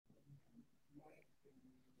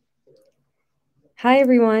Hi,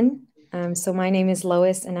 everyone. So my name is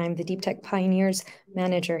Lois, and I'm the Deep Tech Pioneers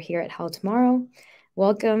Manager here at How Tomorrow.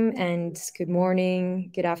 Welcome and good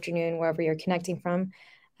morning, good afternoon, wherever you're connecting from.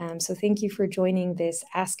 So thank you for joining this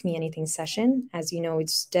Ask Me Anything session. As you know,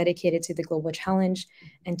 it's dedicated to the Global Challenge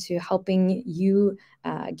and to helping you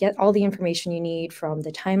get all the information you need from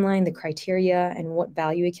the timeline, the criteria, and what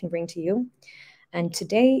value it can bring to you. And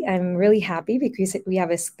today I'm really happy because we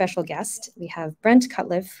have a special guest. We have Brent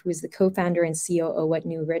Cutliff, who is the co-founder and COO at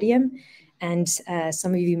New Iridium. And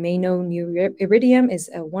some of you may know New Iridium is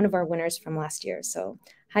one of our winners from last year. So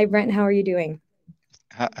hi, Brent, how are you doing?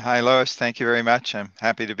 Hi, Lois. Thank you very much. I'm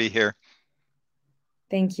happy to be here.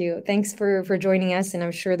 Thank you. Thanks for joining us. And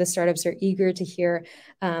I'm sure the startups are eager to hear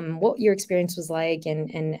what your experience was like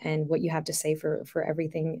and what you have to say for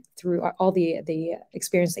everything through all the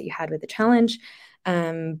experience that you had with the challenge.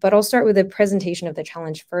 But I'll start with a presentation of the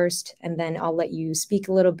challenge first, and then I'll let you speak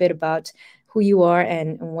a little bit about who you are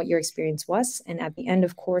and what your experience was. And at the end,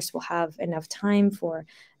 of course, we'll have enough time for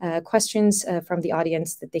questions from the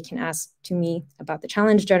audience that they can ask to me about the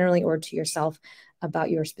challenge generally or to yourself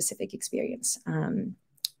about your specific experience.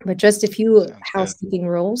 But just a few Sounds good. housekeeping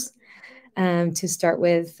rules to start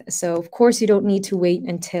with. So, of course, you don't need to wait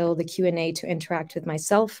until the Q&A to interact with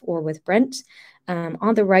myself or with Brent.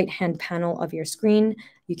 On the right-hand panel of your screen,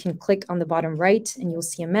 you can click on the bottom right and you'll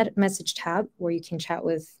see a message tab where you can chat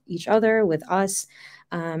with each other, with us.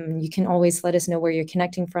 You can always let us know where you're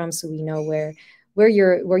connecting from so we know where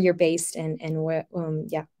you're based and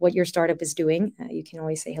what your startup is doing. You can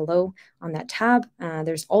always say hello on that tab.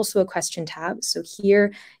 There's also a question tab. So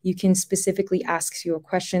here you can specifically ask your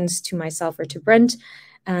questions to myself or to Brent.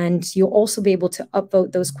 And you'll also be able to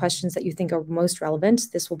upvote those questions that you think are most relevant.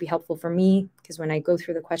 This will be helpful for me because when I go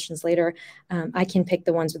through the questions later, I can pick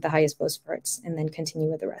the ones with the highest vote votes and then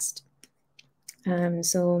continue with the rest.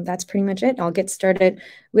 So that's pretty much it. I'll get started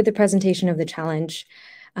with the presentation of the challenge.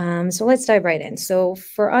 So let's dive right in. So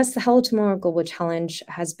for us, the Hello Tomorrow Global Challenge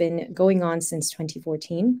has been going on since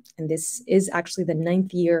 2014, and this is actually the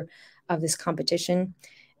 9th year of this competition.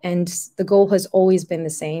 And the goal has always been the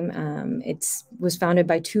same. It was founded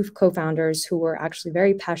by two co-founders who were actually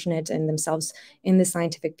very passionate in themselves in the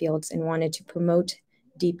scientific fields and wanted to promote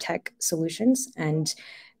deep tech solutions. And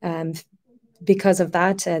because of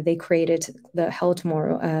that, they created the Hello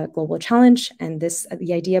Tomorrow Global Challenge. And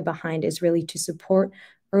the idea behind is really to support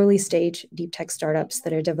early stage deep tech startups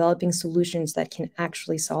that are developing solutions that can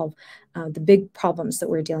actually solve the big problems that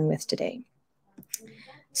we're dealing with today.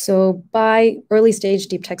 So by early stage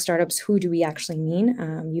deep tech startups, who do we actually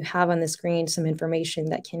mean? You have on the screen some information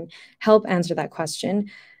that can help answer that question.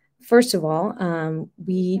 First of all,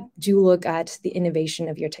 we do look at the innovation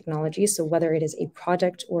of your technology. So whether it is a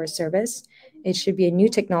product or a service, it should be a new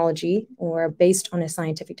technology or based on a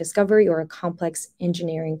scientific discovery or a complex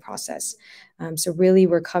engineering process. So really,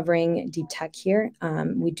 we're covering deep tech here.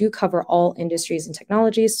 We do cover all industries and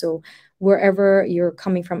technologies. So wherever you're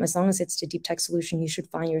coming from, as long as it's a deep tech solution, you should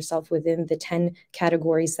find yourself within the 10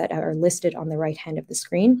 categories that are listed on the right hand of the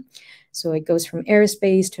screen. So it goes from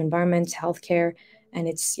aerospace to environment to healthcare, and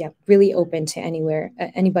it's really open to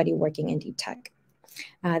anybody working in deep tech.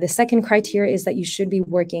 The second criteria is that you should be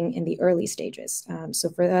working in the early stages. So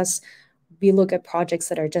for us, we look at projects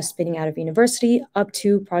that are just spinning out of university up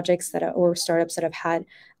to projects or startups that have had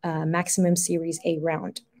maximum Series A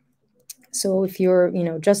round. So if you're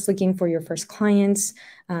just looking for your first clients,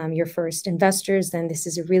 your first investors, then this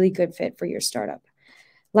is a really good fit for your startup.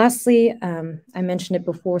 Lastly, I mentioned it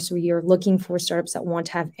before, so you're looking for startups that want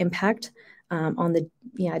to have impact on the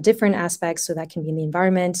different aspects. So that can be in the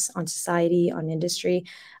environment, on society, on industry.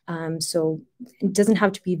 So it doesn't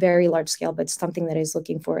have to be very large scale, but something that is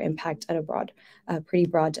looking for impact at a pretty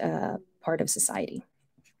broad part of society.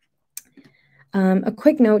 A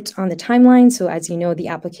quick note on the timeline. So as you know, the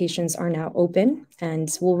applications are now open and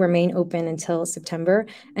will remain open until September,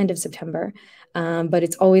 end of September. But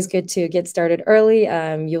it's always good to get started early.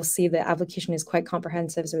 You'll see the application is quite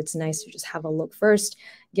comprehensive, so it's nice to just have a look first,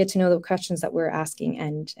 get to know the questions that we're asking,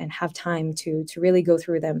 and have time to really go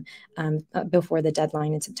through them before the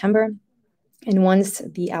deadline in September. And once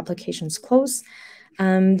the applications close,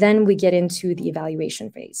 then we get into the evaluation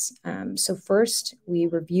phase. So first, we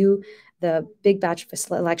review the big batch of a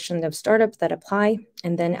selection of startups that apply,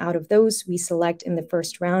 and then out of those, we select in the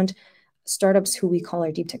first round startups who we call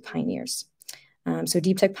our deep tech pioneers. So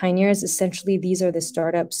deep tech pioneers, essentially, these are the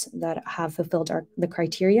startups that have fulfilled the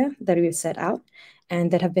criteria that we've set out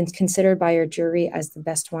and that have been considered by our jury as the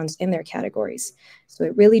best ones in their categories. So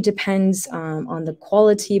it really depends on the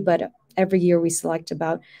quality, but every year we select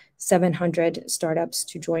about 700 startups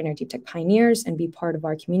to join our deep tech pioneers and be part of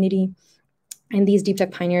our community. And these Deep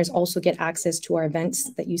Tech Pioneers also get access to our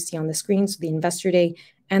events that you see on the screen, so the Investor Day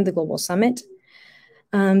and the Global Summit.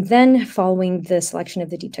 Then following the selection of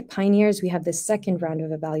the Deep Tech Pioneers, we have the second round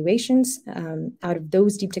of evaluations. Out of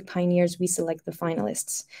those Deep Tech Pioneers, we select the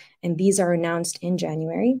finalists, and these are announced in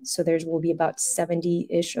January. So there will be about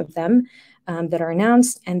 70-ish of them that are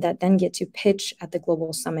announced and that then get to pitch at the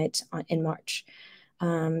Global Summit in March.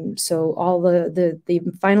 So all the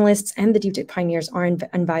finalists and the Deep Tech Pioneers are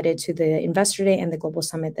invited to the Investor Day and the Global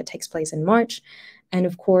Summit that takes place in March. And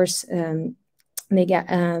of course, they get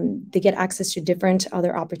access to different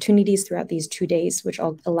other opportunities throughout these 2 days, which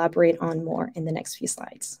I'll elaborate on more in the next few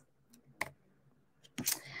slides.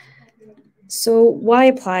 So why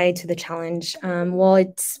apply to the challenge? Well,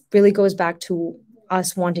 it really goes back to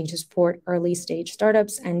us wanting to support early stage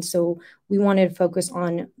startups. And so we wanted to focus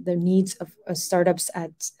on the needs of startups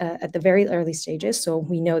at the very early stages. So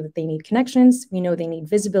we know that they need connections, we know they need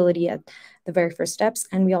visibility at the very first steps,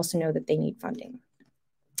 and we also know that they need funding.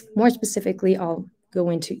 More specifically, I'll go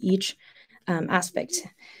into each aspect.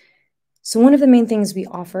 So one of the main things we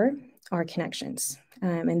offer are connections.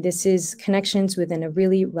 And this is connections within a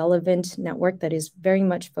really relevant network that is very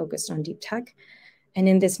much focused on deep tech. And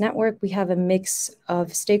in this network, we have a mix of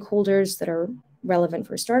stakeholders that are relevant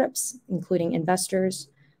for startups, including investors,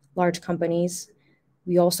 large companies.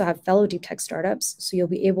 We also have fellow deep tech startups, so you'll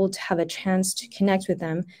be able to have a chance to connect with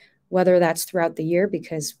them, whether that's throughout the year,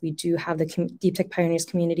 because we do have the Deep Tech Pioneers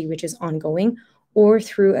community, which is ongoing, or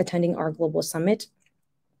through attending our Global Summit.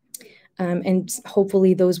 And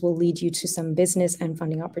hopefully those will lead you to some business and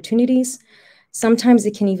funding opportunities. Sometimes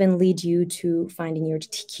it can even lead you to finding your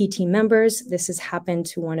key team members. This has happened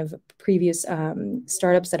to one of previous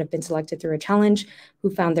startups that have been selected through a challenge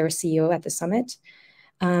who found their CEO at the summit.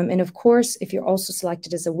 And of course, if you're also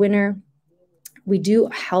selected as a winner, we do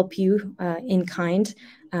help you in kind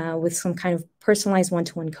with some kind of personalized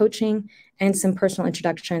one-to-one coaching and some personal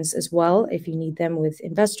introductions as well if you need them with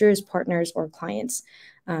investors, partners, or clients.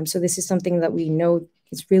 So this is something that we know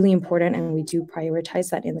is really important, and we do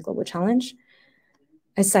prioritize that in the Global Challenge.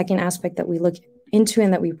 A second aspect that we look into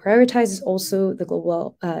and that we prioritize is also the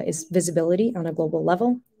global is visibility on a global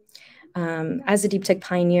level. As a Deep Tech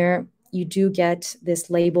Pioneer, you do get this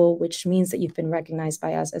label, which means that you've been recognized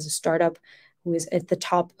by us as a startup who is at the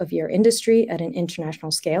top of your industry at an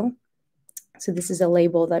international scale. So this is a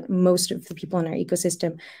label that most of the people in our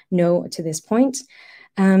ecosystem know to this point.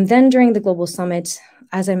 Then during the Global Summit,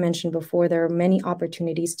 as I mentioned before, there are many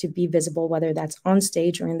opportunities to be visible, whether that's on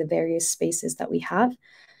stage or in the various spaces that we have.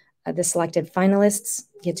 The selected finalists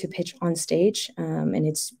get to pitch on stage, and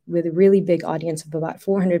it's with a really big audience of about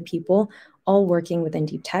 400 people, all working within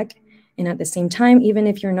deep tech. And at the same time, even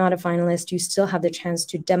if you're not a finalist, you still have the chance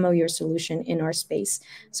to demo your solution in our space.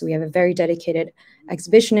 So we have a very dedicated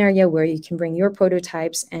exhibition area where you can bring your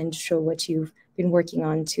prototypes and show what you've been working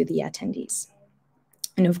on to the attendees.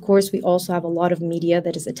 And of course, we also have a lot of media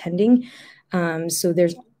that is attending. So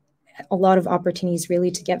there's a lot of opportunities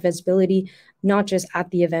really to get visibility, not just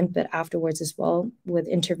at the event, but afterwards as well with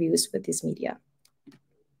interviews with this media.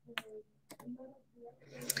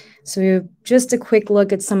 So just a quick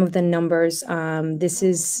look at some of the numbers. This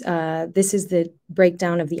is the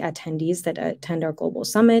breakdown of the attendees that attend our Global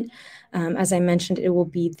Summit. As I mentioned, it will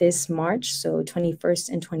be this March, so 21st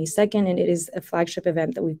and 22nd, and it is a flagship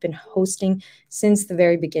event that we've been hosting since the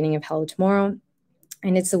very beginning of Hello Tomorrow.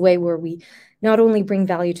 And it's a way where we not only bring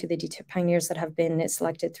value to the Deep Tech Pioneers that have been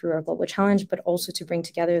selected through our Global Challenge, but also to bring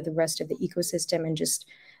together the rest of the ecosystem and just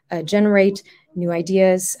generate new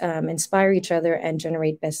ideas, inspire each other, and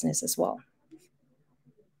generate business as well.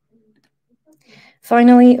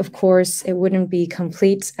 Finally, of course, it wouldn't be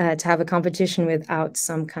complete to have a competition without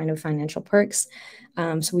some kind of financial perks.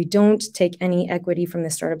 So we don't take any equity from the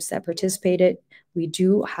startups that participated. We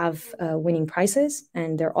do have winning prizes,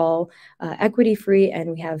 and they're all equity free,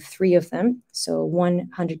 and we have 3 of them. So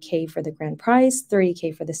 100K for the grand prize,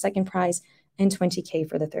 30K for the second prize, and 20K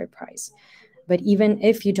for the third prize. But even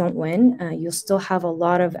if you don't win, you'll still have a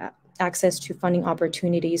lot of access to funding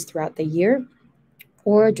opportunities throughout the year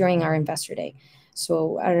or during our Investor Day.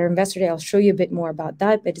 So at our Investor Day, I'll show you a bit more about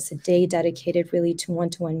that, but it's a day dedicated really to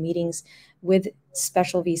one-to-one meetings with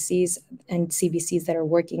special VCs and CVCs that are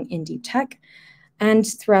working in deep tech. And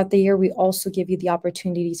throughout the year, we also give you the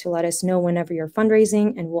opportunity to let us know whenever you're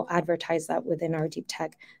fundraising, and we'll advertise that within our deep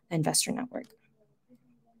tech investor network.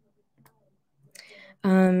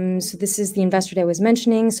 So this is the investor that I was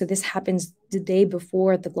mentioning. So this happens the day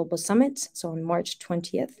before the Global Summit, so on March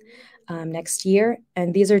 20th next year.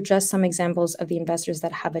 And these are just some examples of the investors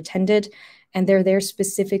that have attended, and they're there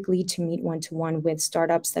specifically to meet one-to-one with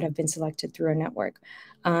startups that have been selected through our network.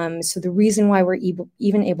 So the reason why we're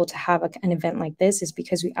even able to have an event like this is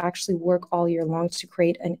because we actually work all year long to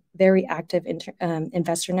create a very active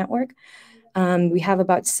investor network. We have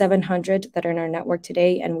about 700 that are in our network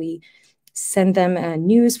today, and we send them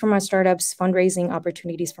news from our startups, fundraising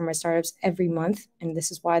opportunities from our startups every month. And this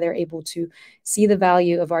is why they're able to see the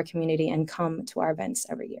value of our community and come to our events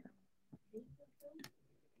every year.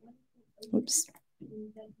 Oops.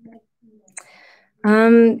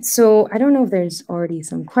 So I don't know if there's already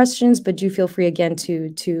some questions, but do feel free again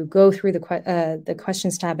to go through the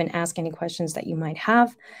questions tab and ask any questions that you might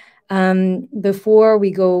have. Before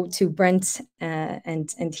we go to Brent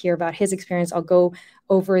and hear about his experience, I'll go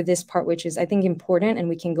over this part, which is, I think, important, and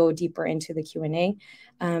we can go deeper into the Q&A.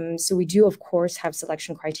 So we do, of course, have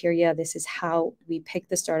selection criteria. This is how we pick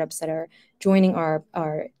the startups that are joining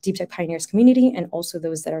our Deep Tech Pioneers community, and also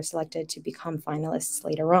those that are selected to become finalists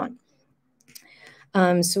later on.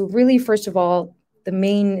 So really, first of all, the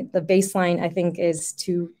baseline, I think, is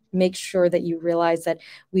to make sure that you realize that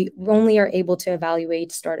we only are able to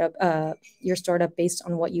evaluate your startup based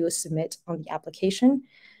on what you submit on the application.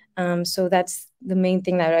 So that's the main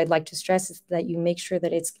thing that I'd like to stress, is that you make sure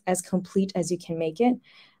that it's as complete as you can make it.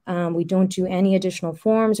 We don't do any additional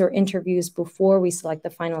forms or interviews before we select the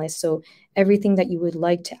finalists. So everything that you would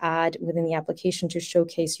like to add within the application to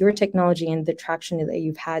showcase your technology and the traction that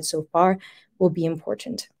you've had so far will be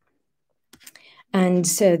important. And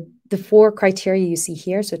so the 4 criteria you see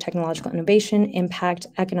here, so technological innovation, impact,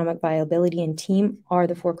 economic viability, and team, are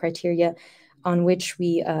the 4 criteria on which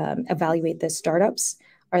we evaluate the startups,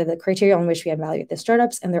 and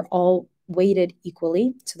they're all weighted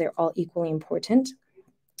equally, so they're all equally important.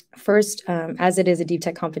 First, as it is a deep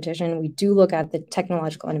tech competition, we do look at the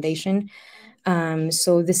technological innovation.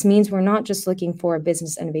 So this means we're not just looking for a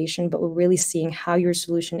business innovation, but we're really seeing how your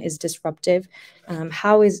solution is disruptive.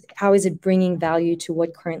 How is it bringing value to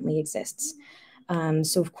what currently exists?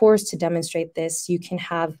 So of course, to demonstrate this, you can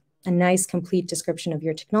have a nice, complete description of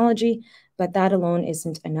your technology, but that alone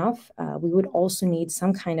isn't enough. We would also need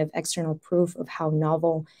some kind of external proof of how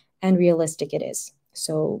novel and realistic it is.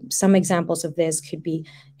 So some examples of this could be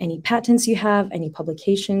any patents you have, any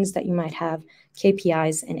publications that you might have,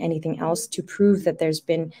 KPIs, and anything else to prove that there's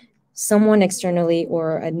been someone externally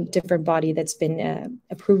or a different body that's been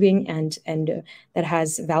approving and that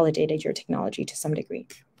has validated your technology to some degree.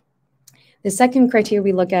 The second criteria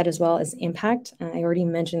we look at as well is impact. I already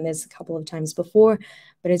mentioned this a couple of times before,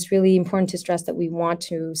 but it's really important to stress that we want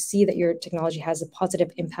to see that your technology has a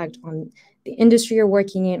positive impact on the industry you're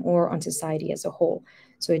working in or on society as a whole.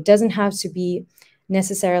 So it doesn't have to be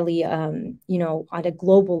necessarily, at a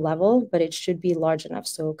global level, but it should be large enough,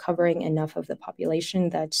 so covering enough of the population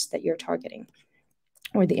that you're targeting,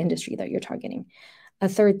 or the industry that you're targeting. A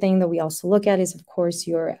third thing that we also look at is, of course,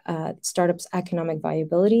 your startup's economic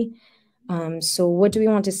viability. So what do we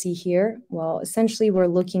want to see here? Well, essentially, we're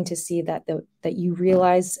looking to see that you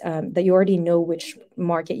realize that you already know which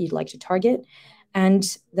market you'd like to target,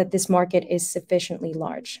 and that this market is sufficiently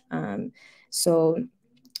large. So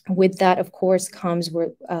with that, of course, comes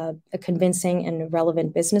with a convincing and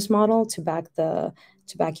relevant business model to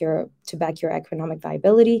back your economic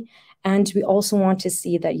viability. And we also want to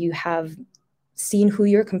see that you have seen who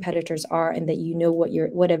your competitors are and that you know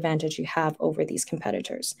what advantage you have over these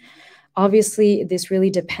competitors. Obviously, this really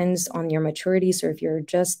depends on your maturity. So if you're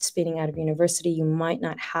just spinning out of university, you might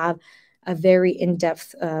not have a very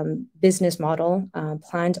in-depth business model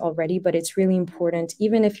planned already, but it's really important,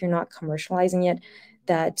 even if you're not commercializing yet,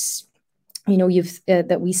 that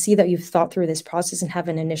that we see that you've thought through this process and have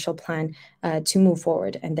an initial plan to move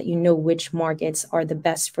forward, and that you know which markets are the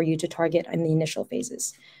best for you to target in the initial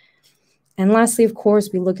phases. And lastly, of course,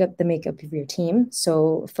 we look at the makeup of your team.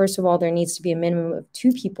 So first of all, there needs to be a minimum of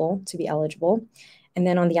 2 people to be eligible. And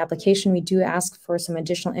then on the application, we do ask for some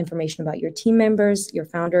additional information about your team members, your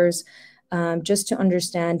founders, just to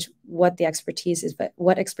understand what expertise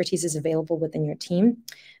is available within your team.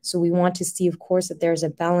 So we want to see, of course, that there's a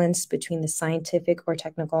balance between the scientific or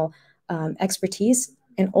technical expertise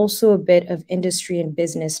and also a bit of industry and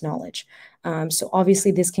business knowledge. So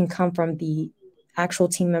obviously, this can come from the actual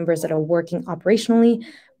team members that are working operationally,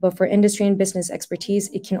 but for industry and business expertise,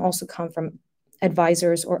 it can also come from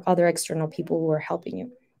advisors or other external people who are helping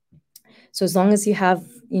you. So as long as you have,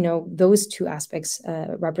 those 2 aspects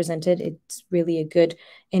represented, it's really a good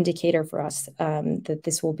indicator for us that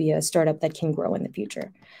this will be a startup that can grow in the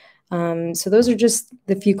future. So those are just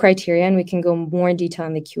the few criteria, and we can go more in detail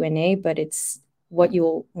in the Q&A, but it's what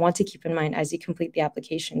you'll want to keep in mind as you complete the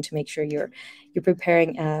application to make sure you're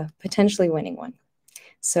preparing a potentially winning one.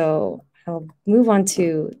 So I'll move on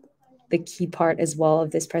to the key part as well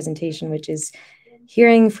of this presentation, which is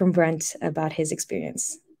hearing from Brent about his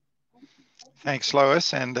experience. Thanks,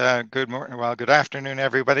 Lois, and good morning. Well, good afternoon,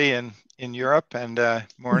 everybody in Europe, and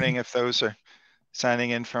morning if those are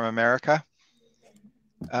signing in from America.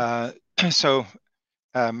 My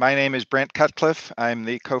name is Brent Cutcliffe. I'm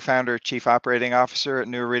the co-founder, chief operating officer at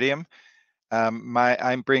New Iridium.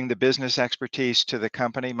 I bring the business expertise to the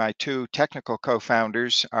company. My two technical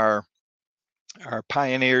co-founders are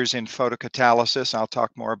pioneers in photocatalysis. I'll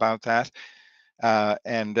talk more about that.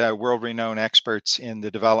 And world-renowned experts in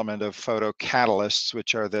the development of photocatalysts,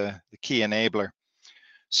 which are the key enabler.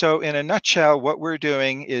 So in a nutshell, what we're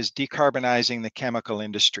doing is decarbonizing the chemical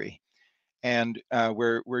industry. And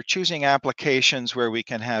we're choosing applications where we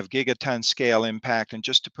can have gigaton scale impact. And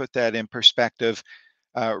just to put that in perspective,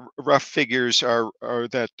 rough figures are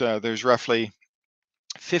that there's roughly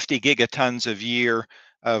 50 gigatons a year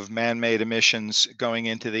of man-made emissions going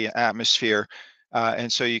into the atmosphere.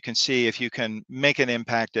 And so you can see if you can make an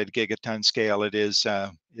impact at gigaton scale, it is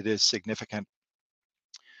significant.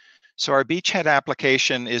 So our beachhead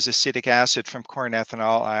application is acetic acid from corn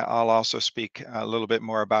ethanol. I'll also speak a little bit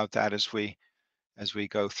more about that as we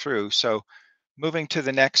go through. So moving to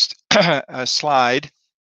the next slide,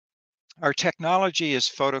 our technology is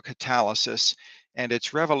photocatalysis, and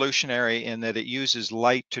it's revolutionary in that it uses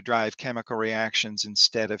light to drive chemical reactions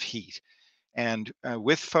instead of heat. And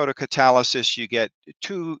with photocatalysis, you get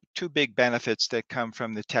two big benefits that come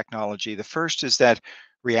from the technology. The first is that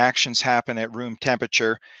reactions happen at room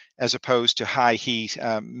temperature as opposed to high heat.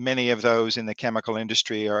 Many of those in the chemical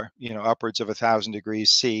industry are, upwards of 1,000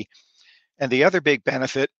 degrees C. And the other big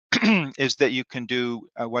benefit is that you can do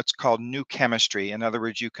what's called new chemistry. In other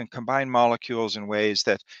words, you can combine molecules in ways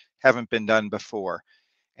that haven't been done before.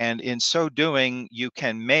 And in so doing, you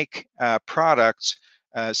can make products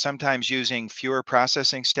sometimes using fewer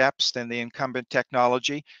processing steps than the incumbent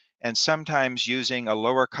technology, and sometimes using a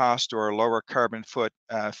lower cost or a lower carbon foot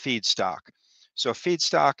feedstock. So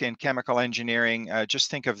feedstock in chemical engineering, just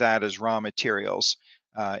think of that as raw materials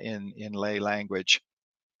in lay language.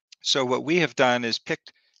 So what we have done is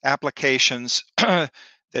picked applications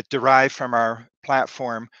that derive from our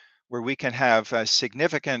platform where we can have a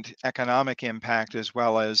significant economic impact as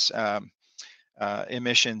well as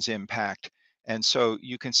emissions impact. And so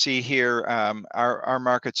you can see here, our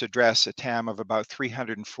markets address a TAM of about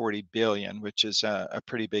 340 billion, which is a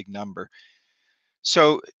pretty big number.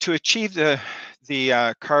 So to achieve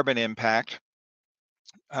the carbon impact,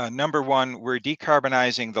 number one, we're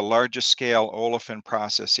decarbonizing the largest scale olefin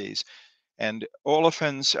processes. And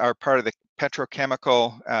olefins are part of the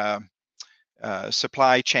petrochemical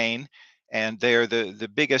supply chain, and they're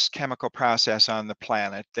the biggest chemical process on the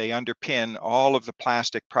planet. They underpin all of the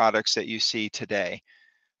plastic products that you see today.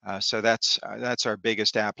 So that's our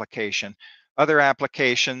biggest application. Other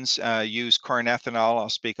applications use corn ethanol. I'll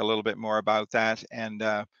speak a little bit more about that. And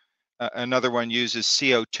another one uses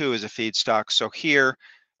CO2 as a feedstock. So here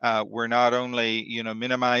we're not only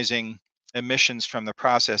minimizing emissions from the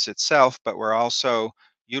process itself, but we're also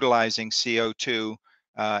utilizing CO2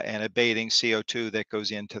 and abating CO2 that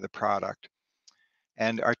goes into the product.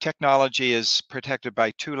 And our technology is protected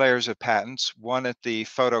by 2 layers of patents, one at the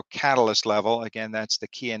photocatalyst level, again, that's the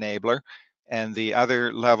key enabler, and the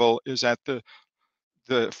other level is at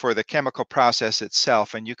for the chemical process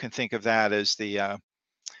itself, and you can think of that as the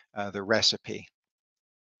recipe.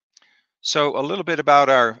 So a little bit about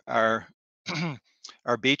our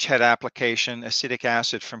our beachhead application, acetic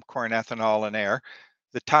acid from corn ethanol and air.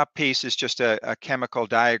 The top piece is just a chemical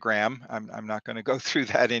diagram. I'm not going to go through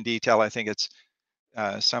that in detail. I think it's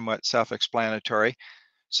somewhat self-explanatory.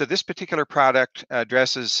 So this particular product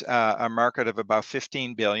addresses a market of about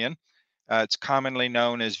 15 billion. It's commonly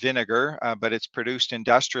known as vinegar, but it's produced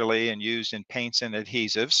industrially and used in paints and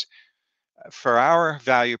adhesives. For our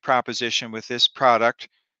value proposition with this product,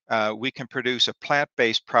 we can produce a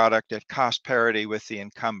plant-based product at cost parity with the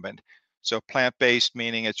incumbent. So plant-based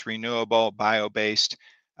meaning it's renewable, bio-based,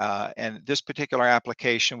 and this particular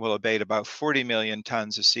application will abate about 40 million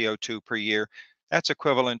tons of CO2 per year. That's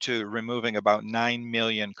equivalent to removing about 9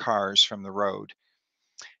 million cars from the road.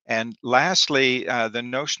 And lastly, the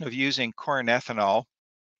notion of using corn ethanol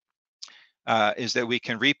is that we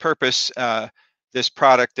can repurpose this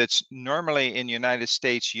product that's normally in the United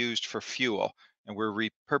States used for fuel, and we're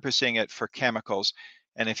repurposing it for chemicals.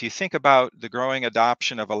 And if you think about the growing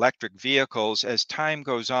adoption of electric vehicles, as time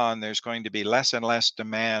goes on, there's going to be less and less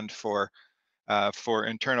demand for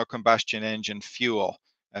internal combustion engine fuel,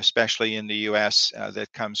 especially in the US,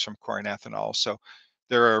 that comes from corn ethanol. So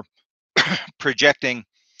there are projecting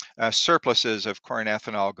surpluses of corn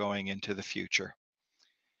ethanol going into the future.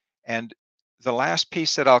 And the last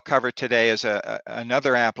piece that I'll cover today is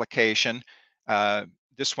another application.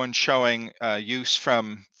 This one showing use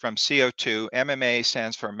from CO2. MMA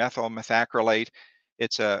stands for methyl methacrylate.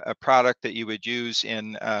 It's a product that you would use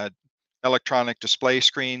in electronic display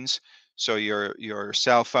screens. So your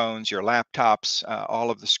cell phones, your laptops,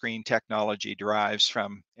 all of the screen technology derives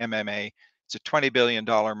from MMA. It's a $20 billion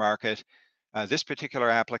market. This particular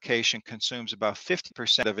application consumes about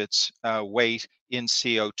 50% of its weight in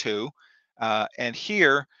CO2. And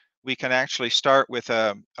here we can actually start with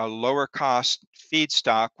a lower cost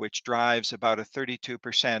feedstock, which drives about a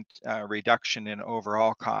 32% reduction in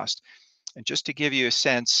overall cost. And just to give you a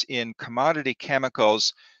sense, in commodity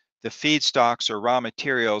chemicals, the feedstocks or raw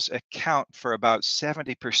materials account for about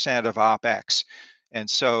 70% of OPEX. And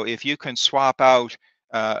so if you can swap out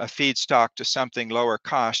a feedstock to something lower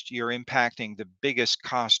cost, you're impacting the biggest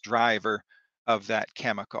cost driver of that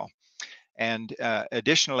chemical. And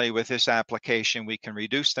additionally, with this application, we can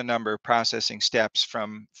reduce the number of processing steps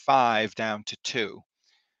from 5 down to 2.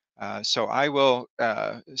 So I will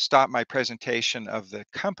stop my presentation of the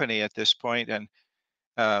company at this point. And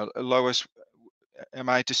Lois, am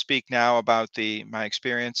I to speak now about my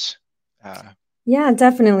experience? Yeah,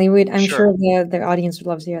 definitely. I'm Sure. sure the audience would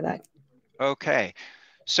love to hear that. Okay.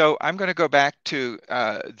 So I'm going to go back to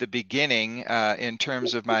the beginning in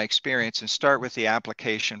terms of my experience and start with the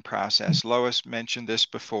application process. Lois mentioned this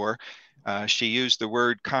before. She used the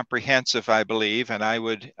word comprehensive, I believe, and I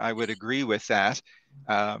would agree with that.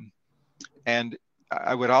 And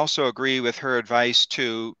I would also agree with her advice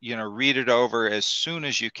to, read it over as soon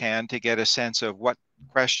as you can to get a sense of what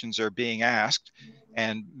questions are being asked,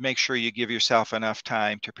 and make sure you give yourself enough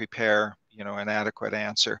time to prepare, an adequate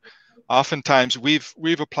answer. Oftentimes,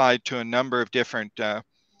 we've applied to a number of different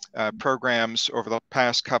programs over the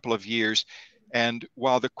past couple of years, and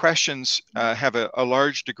while the questions have a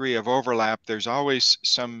large degree of overlap, there's always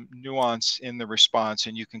some nuance in the response,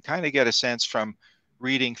 and you can kind of get a sense from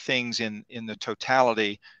reading things in the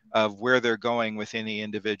totality of where they're going with any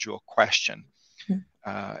individual question.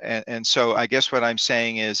 And so I guess what I'm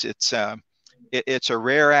saying is it's a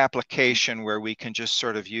rare application where we can just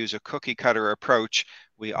sort of use a cookie cutter approach.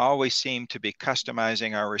 We always seem to be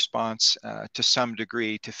customizing our response to some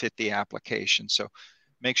degree to fit the application. So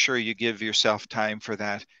make sure you give yourself time for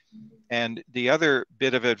that. And the other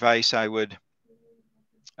bit of advice I would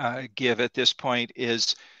give at this point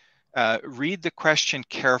is read the question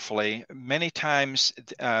carefully. Many times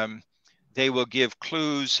they will give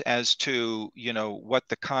clues as to, what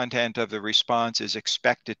the content of the response is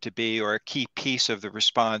expected to be, or a key piece of the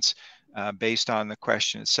response based on the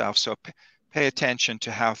question itself. So pay attention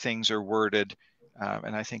to how things are worded,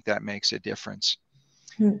 and I think that makes a difference.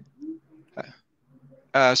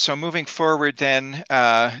 So moving forward then,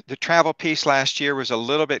 the travel piece last year was a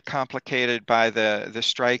little bit complicated by the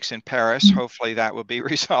strikes in Paris. Hopefully that will be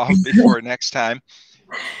resolved before next time.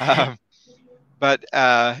 But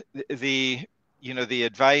the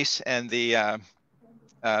advice and the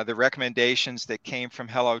recommendations that came from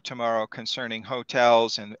Hello Tomorrow concerning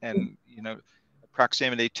hotels and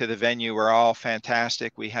proximity to the venue were all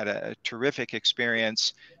fantastic. We had a terrific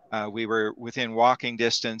experience. We were within walking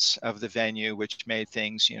distance of the venue, which made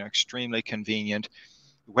things, extremely convenient.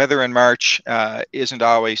 Weather in March isn't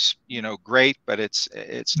always, great, but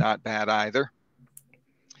it's not bad either.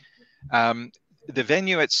 The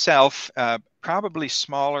venue itself, probably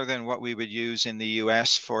smaller than what we would use in the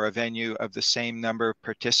US for a venue of the same number of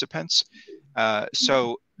participants.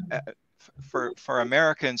 So for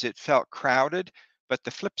Americans, it felt crowded. But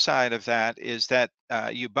the flip side of that is that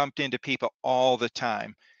you bumped into people all the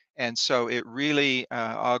time. And so it really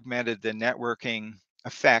augmented the networking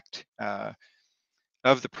effect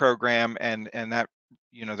of the program, and that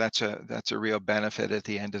that's a real benefit at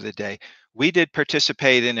the end of the day. We did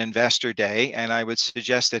participate in Investor Day, and I would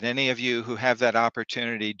suggest that any of you who have that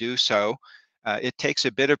opportunity do so. It takes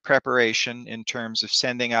a bit of preparation in terms of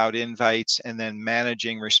sending out invites and then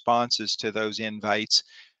managing responses to those invites.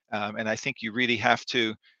 And I think you really have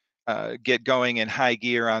to get going in high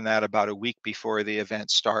gear on that about a week before the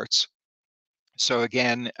event starts. So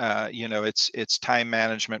again, it's time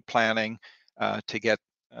management planning to get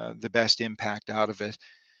the best impact out of it.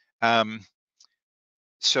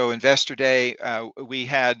 So Investor Day, we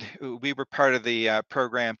were part of the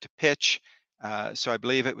program to pitch. So I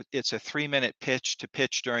believe it's a 3-minute pitch to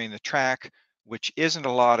pitch during the track, which isn't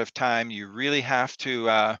a lot of time. You really have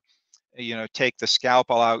to, take the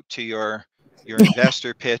scalpel out to your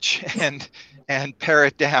investor pitch and pare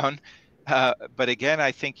it down. But again,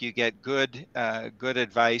 I think you get good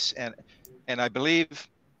advice, and I believe,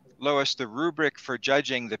 Lois, the rubric for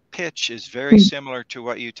judging the pitch is very similar to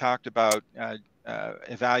what you talked about,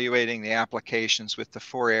 evaluating the applications with the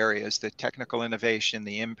 4 areas: the technical innovation,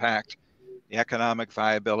 the impact, the economic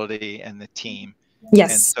viability, and the team. And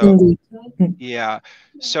Yes, so, indeed. yeah,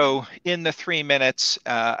 so in the 3 minutes,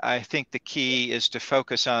 I think the key is to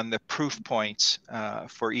focus on the proof points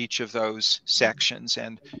for each of those sections,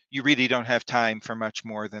 and you really don't have time for much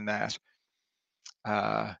more than that.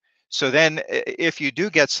 So then if you do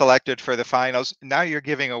get selected for the finals, now you're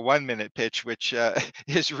giving a 1-minute pitch, which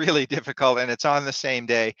is really difficult, and it's on the same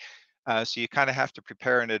day. So you kind of have to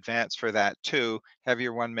prepare in advance for that too. Have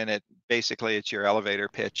your 1 minute, basically it's your elevator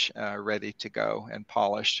pitch, ready to go and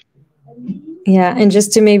polished. Yeah, and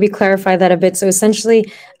just to maybe clarify that a bit. So essentially,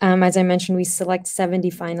 as I mentioned, we select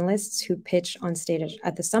 70 finalists who pitch on stage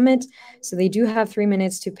at the summit. So they do have 3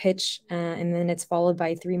 minutes to pitch, and then it's followed by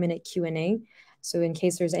a 3-minute Q&A. So in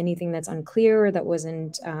case there's anything that's unclear or that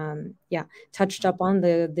wasn't touched up on,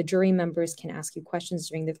 the jury members can ask you questions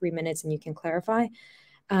during the 3 minutes and you can clarify.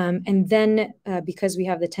 And then because we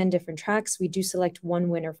have the 10 different tracks, we do select one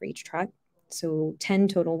winner for each track. So 10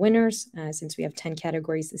 total winners, since we have 10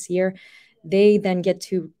 categories this year. They then get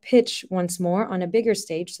to pitch once more on a bigger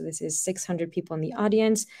stage. So this is 600 people in the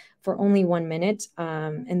audience for only 1 minute.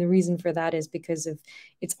 And the reason for that is because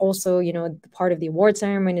it's also, part of the award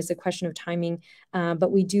ceremony is a question of timing.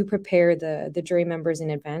 But we do prepare the jury members in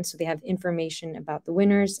advance. So they have information about the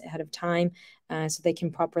winners ahead of time, so they can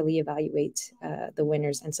properly evaluate the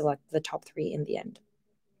winners and select the top 3 in the end.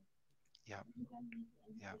 Yeah.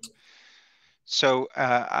 So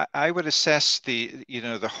I would assess the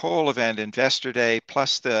whole event, Investor Day,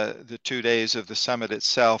 plus the 2 days of the summit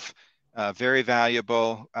itself, very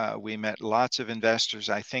valuable. We met lots of investors.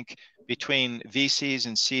 I think between VCs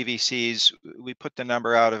and CVCs, we put the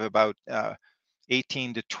number out of about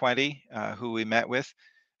 18 to 20 who we met with.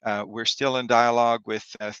 We're still in dialogue with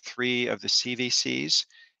 3 of the CVCs,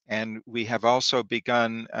 and we have also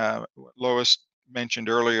begun, Lois mentioned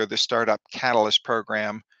earlier, the Startup Catalyst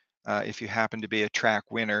program. If you happen to be a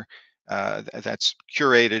track winner, that's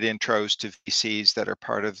curated intros to VCs that are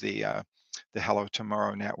part of the Hello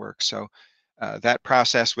Tomorrow network. So that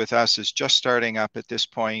process with us is just starting up at this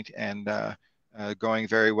point and going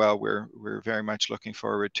very well. We're very much looking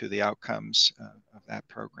forward to the outcomes of that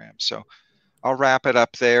program. So I'll wrap it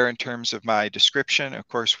up there in terms of my description. Of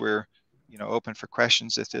course, we're open for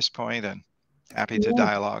questions at this point and happy to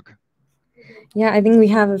dialogue. Yeah, I think we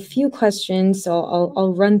have a few questions, so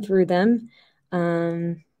I'll run through them.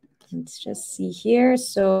 Let's just see here.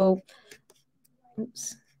 So,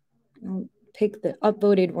 oops, I'll pick the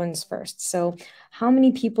upvoted ones first. So, how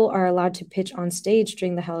many people are allowed to pitch on stage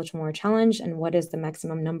during the Hello Tomorrow Challenge, and what is the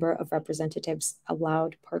maximum number of representatives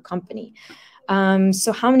allowed per company?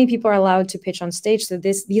 So how many people are allowed to pitch on stage? So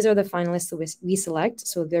these are the finalists that we select.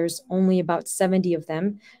 So there's only about 70 of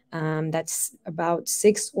them. That's about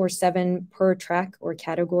 6 or 7 per track or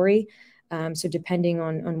category. So depending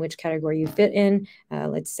on which category you fit in,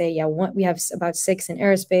 let's say, we have about 6 in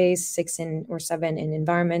aerospace, 6 or 7 in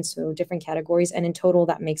environment, so different categories. And in total,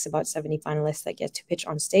 that makes about 70 finalists that get to pitch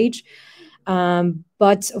on stage.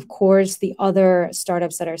 But of course, the other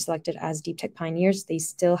startups that are selected as Deep Tech Pioneers, they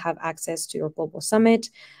still have access to your global summit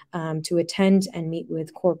to attend and meet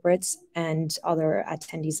with corporates and other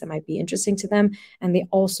attendees that might be interesting to them. And they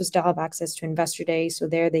also still have access to Investor Day. So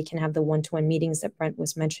there they can have the one-to-one meetings that Brent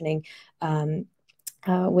was mentioning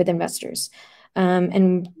with investors.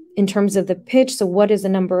 And in terms of the pitch, so what is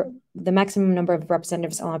the maximum number of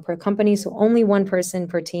representatives allowed per company? So only 1 person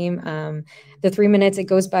per team. The 3 minutes, it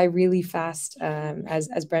goes by really fast,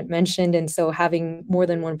 as Brent mentioned. And so having more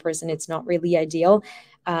than 1 person, it's not really ideal.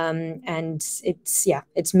 And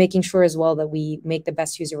it's making sure as well that we make the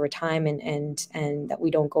best use of our time and that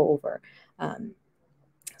we don't go over.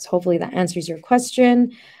 So hopefully that answers your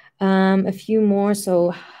question. A few more.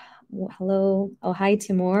 So hello. Oh, hi,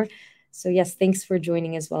 Timur. So yes, thanks for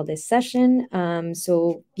joining as well this session.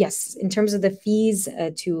 So yes, in terms of the fees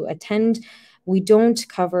to attend, we don't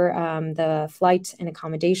cover the flight and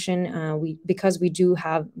accommodation because we do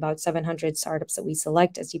have about 700 startups that we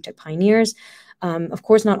select as Deep Tech Pioneers. Of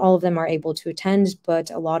course, not all of them are able to attend,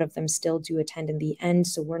 but a lot of them still do attend in the end.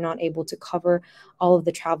 So we're not able to cover all of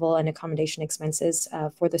the travel and accommodation expenses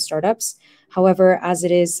for the startups. However, as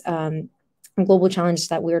it is global challenge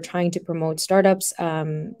that we're trying to promote startups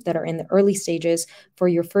that are in the early stages for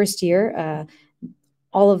your first year.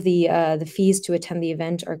 All of the fees to attend the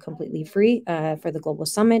event are completely free for the Global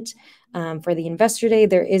Summit. For the Investor Day,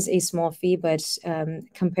 there is a small fee, but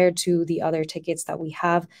compared to the other tickets that we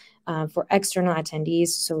have for external attendees,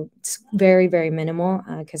 so it's very, very minimal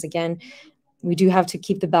because, again, we do have to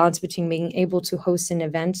keep the balance between being able to host an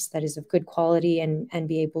event that is of good quality and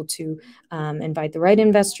be able to invite the right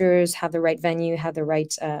investors, have the right venue, have the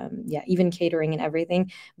right, even catering and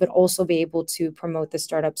everything, but also be able to promote the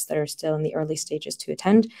startups that are still in the early stages to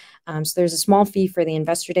attend. So there's a small fee for the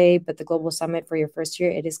Investor Day, but the Global Summit for your first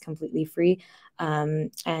year, it is completely free,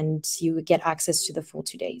 and you get access to the full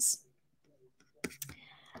 2 days.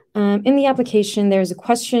 In the application, there's a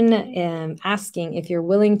question asking if you're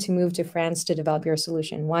willing to move to France to develop your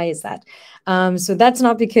solution. Why is that? So that's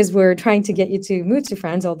not because we're trying to get you to move to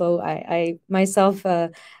France, although I myself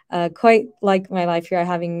quite like my life here,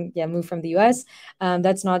 having moved from the US.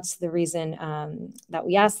 That's not the reason that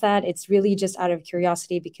we asked that. It's really just out of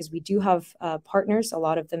curiosity because we do have partners, a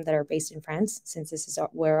lot of them that are based in France, since this is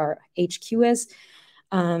where our HQ is.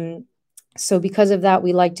 So because of that,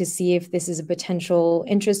 we like to see if this is a potential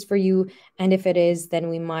interest for you. And if it is, then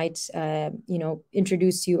we might,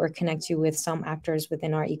 introduce you or connect you with some actors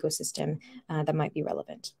within our ecosystem that might be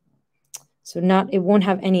relevant. So it won't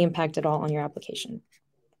have any impact at all on your application.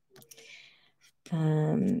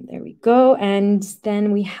 There we go. And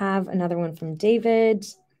then we have another one from David.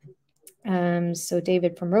 So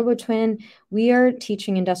David from RoboTwin, we are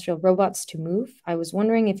teaching industrial robots to move. I was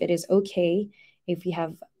wondering if it is okay if we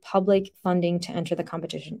have public funding to enter the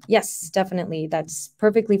competition. Yes, definitely. That's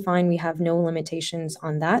perfectly fine. We have no limitations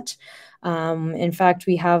on that. In fact,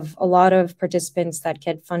 we have a lot of participants that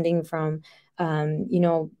get funding from,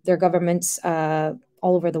 their governments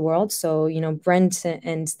all over the world. So, Brent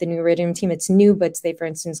and the New Iridium team, it's new, but they, for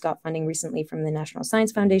instance, got funding recently from the National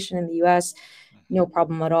Science Foundation in the US. No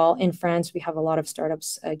problem at all. In France, we have a lot of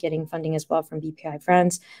startups getting funding as well from BPI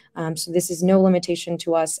France. So this is no limitation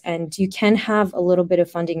to us. And you can have a little bit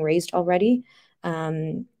of funding raised already.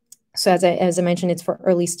 So as I mentioned, it's for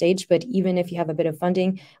early stage, but even if you have a bit of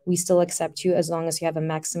funding, we still accept you as long as you have a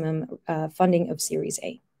maximum funding of Series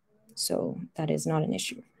A. So that is not an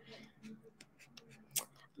issue.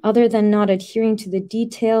 Other than not adhering to the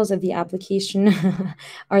details of the application,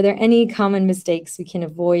 are there any common mistakes we can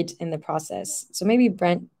avoid in the process? So maybe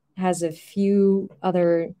Brent has a few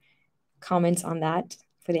other comments on that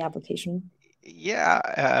for the application. Yeah,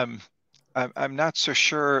 I'm not so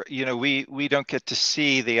sure. We don't get to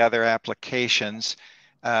see the other applications,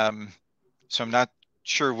 so I'm not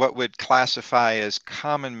sure what would classify as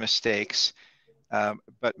common mistakes.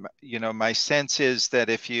 But my sense is that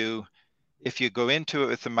if you go into it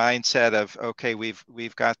with the mindset of, okay,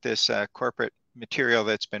 we've got this corporate material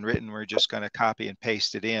that's been written, we're just going to copy and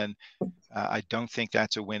paste it in. I don't think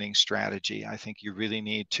that's a winning strategy. I think you really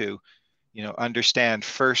need to, understand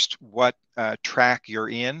first what track you're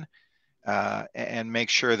in, and make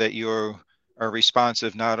sure that you are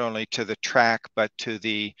responsive not only to the track but to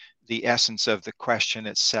the essence of the question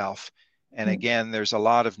itself. And again, there's a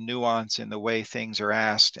lot of nuance in the way things are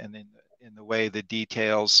asked and in the way the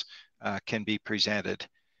details can be presented.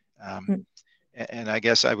 And I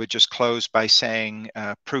guess I would just close by saying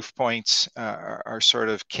proof points are sort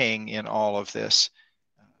of king in all of this,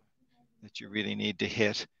 that you really need to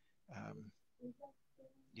hit,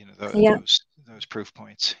 those proof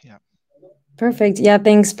points. Yeah. Perfect. Yeah,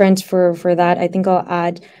 thanks, Brent, for that. I think I'll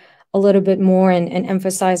add a little bit more and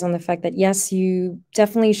emphasize on the fact that, yes, you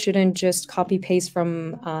definitely shouldn't just copy paste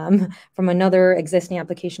from another existing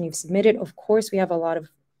application you've submitted. Of course, we have a lot of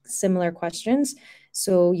similar questions.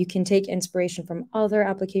 So you can take inspiration from other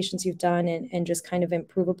applications you've done and just kind of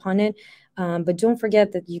improve upon it. But don't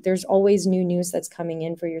forget that there's always new news that's coming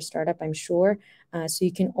in for your startup, I'm sure. So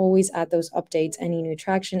you can always add those updates, any new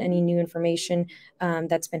traction, any new information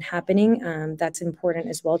that's been happening. That's important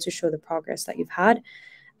as well to show the progress that you've had.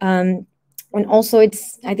 And also, I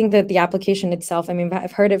think that the application itself, I mean,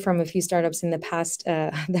 I've heard it from a few startups in the past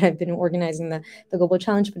that have been organizing the Global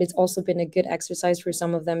Challenge, but it's also been a good exercise for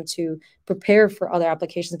some of them to prepare for other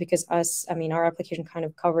applications because our application kind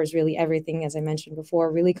of covers really everything, as I mentioned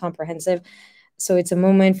before, really comprehensive. So it's a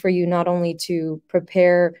moment for you not only to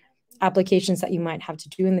prepare applications that you might have to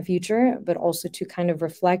do in the future, but also to kind of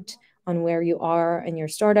reflect on where you are in your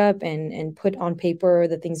startup and put on paper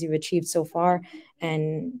the things you've achieved so far.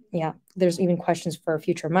 And yeah, there's even questions for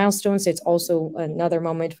future milestones. It's also another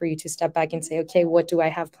moment for you to step back and say, okay, what do I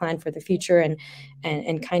have planned for the future,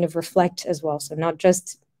 and kind of reflect as well. So not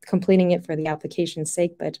just completing it for the application's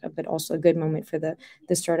sake, but also a good moment for the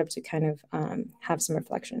startup to kind of have some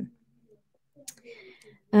reflection.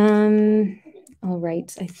 All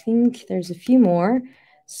right, I think there's a few more.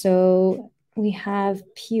 So we have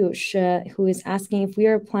Piyush, who is asking if we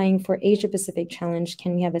are applying for Asia Pacific Challenge,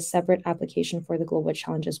 can we have a separate application for the Global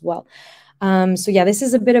Challenge as well? So yeah, this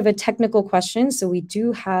is a bit of a technical question. So we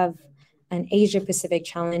do have an Asia Pacific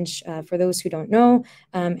Challenge for those who don't know.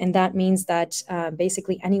 And that means that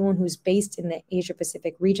basically anyone who's based in the Asia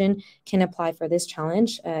Pacific region can apply for this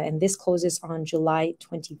challenge. And this closes on July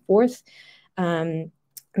 24th.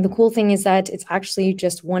 The cool thing is that it's actually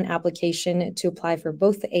just one application to apply for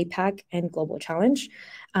both the APAC and Global Challenge.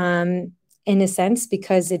 In a sense,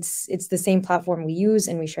 because it's the same platform we use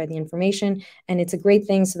and we share the information, and it's a great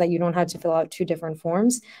thing so that you don't have to fill out two different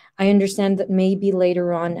forms. I understand that maybe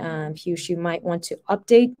later on, Piyush, you might want to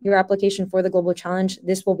update your application for the Global Challenge.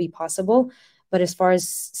 This will be possible, but as far as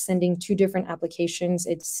sending two different applications,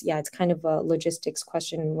 it's kind of a logistics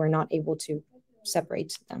question. We're not able to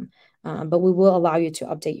separate them, but we will allow you to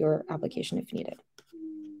update your application if needed.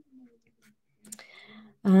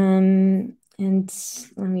 And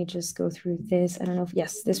let me just go through this. I don't know if,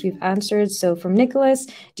 yes, this we've answered. So from Nicholas,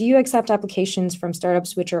 do you accept applications from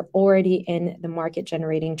startups which are already in the market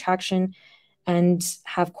generating traction and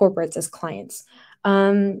have corporates as clients?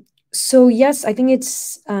 So yes, I think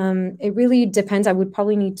it really depends. I would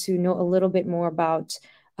probably need to know a little bit more about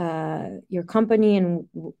your company and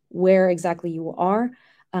where exactly you are.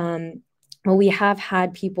 Well, we have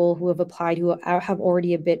had people who have applied who have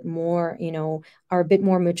already a bit more, are a bit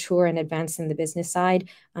more mature and advanced in the business side.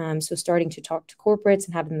 So starting to talk to corporates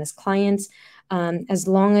and have them as clients, as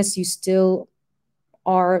long as you still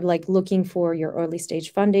are like looking for your early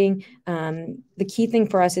stage funding. The key thing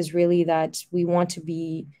for us is really that we want to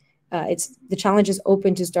be, the challenge is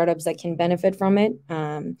open to startups that can benefit from it.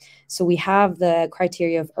 So we have the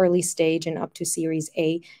criteria of early stage and up to Series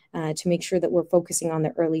A to make sure that we're focusing on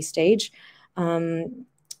the early stage. And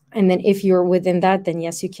then if you're within that, then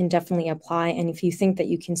yes, you can definitely apply. And if you think that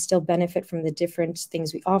you can still benefit from the different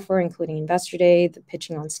things we offer, including Investor Day, the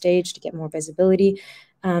pitching on stage to get more visibility,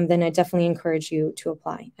 then I definitely encourage you to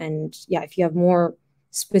apply. And yeah, if you have more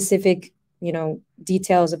specific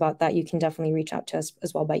details about that, you can definitely reach out to us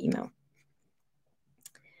as well by email.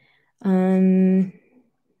 I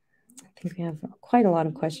think we have quite a lot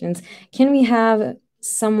of questions. Can we have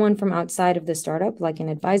someone from outside of the startup, like an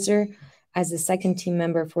advisor, as the second team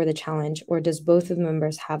member for the challenge, or does both of the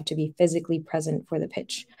members have to be physically present for the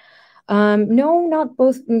pitch? No, not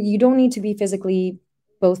both. You don't need to be physically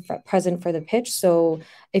both present for the pitch. So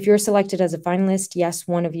if you're selected as a finalist, yes,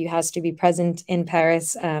 one of you has to be present in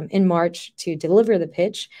Paris in March to deliver the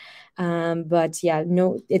pitch. But yeah,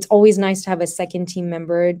 no, it's always nice to have a second team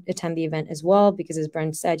member attend the event as well, because as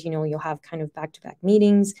Brent said, you'll have kind of back-to-back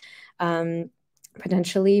meetings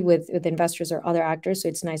potentially with investors or other actors. So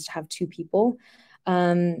it's nice to have two people.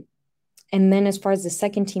 And then as far as the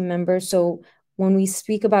second team member, so when we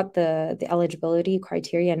speak about the eligibility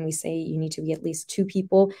criteria and we say you need to be at least two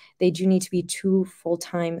people, they do need to be two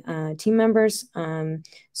full-time team members.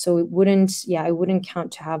 So it wouldn't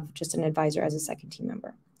count to have just an advisor as a second team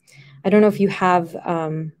member. I don't know if you have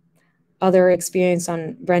other experience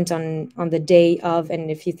on Brent on the day of,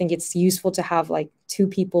 and if you think it's useful to have like two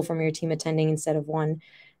people from your team attending instead of one.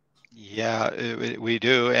 Yeah, we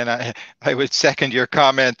do. And I would second your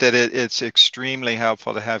comment that it's extremely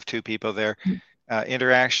helpful to have two people there.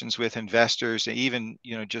 Interactions with investors, even,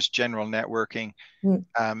 just general networking.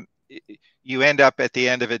 You end up at the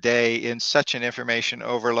end of a day in such an information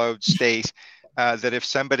overload state that if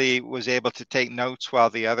somebody was able to take notes while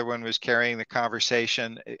the other one was carrying the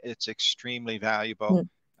conversation, it's extremely valuable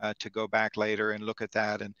to go back later and look at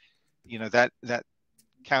that. And, that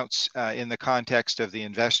counts in the context of the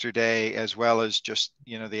Investor Day, as well as just,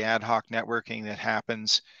 the ad hoc networking that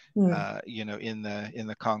happens, in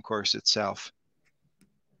the concourse itself.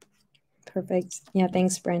 Perfect. Yeah,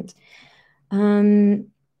 thanks, Brent.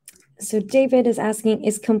 So David is asking,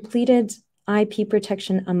 is completed IP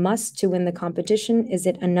protection a must to win the competition? Is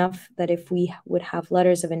it enough that if we would have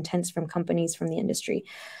letters of intent from companies from the industry?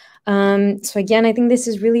 So again, I think this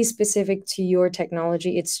is really specific to your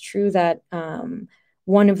technology. It's true that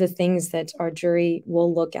one of the things that our jury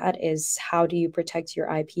will look at is how do you protect your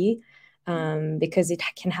IP, because it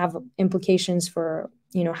can have implications for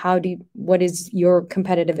what is your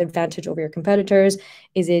competitive advantage over your competitors?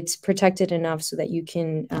 Is it protected enough so that you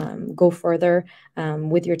can go further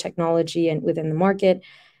with your technology and within the market?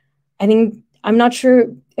 I'm not sure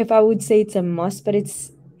if I would say it's a must, but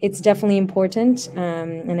it's definitely important.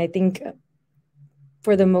 And I think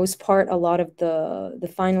for the most part, a lot of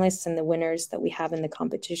the finalists and the winners that we have in the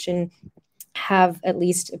competition have at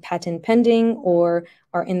least a patent pending or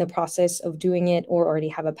are in the process of doing it or already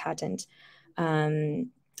have a patent.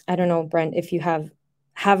 I don't know, Brent, if you have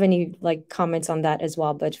any like comments on that as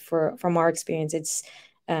well, but from our experience, it's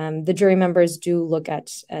the jury members do look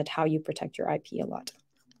at how you protect your IP a lot.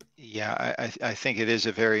 Yeah, I think it is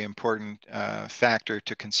a very important factor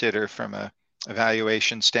to consider from a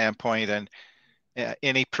evaluation standpoint, and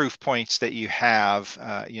any proof points that you have,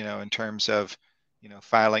 in terms of,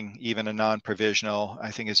 filing even a non-provisional,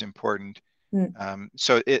 I think is important.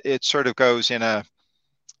 So it sort of goes in a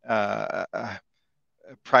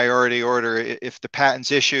priority order. If the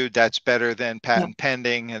patent's issued, that's better than patent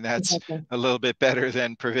pending, and that's a little bit better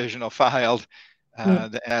than provisional filed.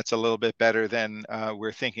 That's a little bit better than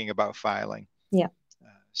we're thinking about filing. Yeah.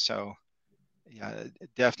 So yeah,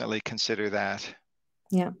 definitely consider that.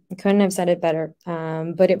 Yeah, I couldn't have said it better.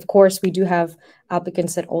 But of course, we do have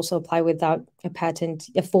applicants that also apply without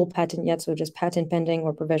a full patent yet, so just patent pending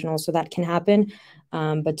or provisional, so that can happen.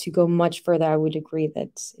 But to go much further, I would agree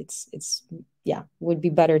that it's would be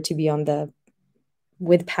better to be on the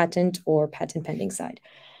with patent or patent pending side.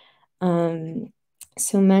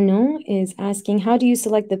 So Manon is asking, how do you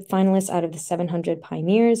select the finalists out of the 700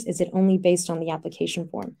 pioneers? Is it only based on the application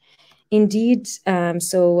form? Indeed.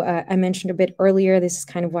 So I mentioned a bit earlier, this is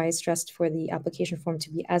kind of why I stressed for the application form to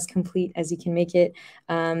be as complete as you can make it.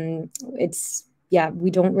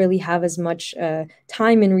 We don't really have as much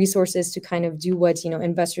time and resources to kind of do what,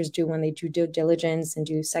 investors do when they do due diligence and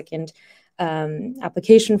do second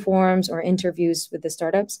application forms or interviews with the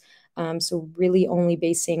startups. So really only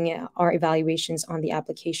basing our evaluations on the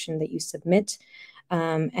application that you submit.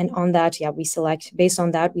 And on that, based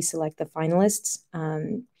on that, we select the finalists.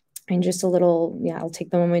 And just a little, I'll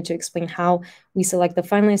take the moment to explain how we select the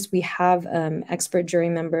finalists. We have expert jury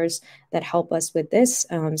members that help us with this.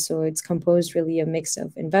 So it's composed really a mix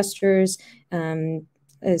of investors,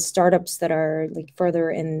 startups that are like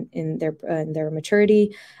further in their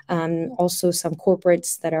maturity, also some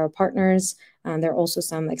corporates that are partners. There are also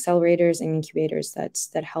some accelerators and incubators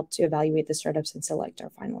that help to evaluate the startups and select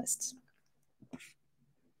our finalists.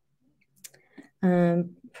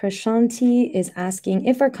 Prashanti is asking,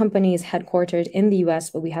 if our company is headquartered in the US,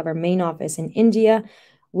 but we have our main office in India,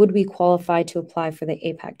 would we qualify to apply for the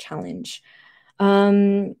APAC challenge?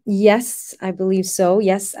 Yes, I believe so.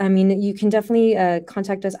 Yes. I mean, you can definitely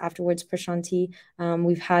contact us afterwards, Prashanti.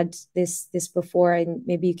 We've had this before, and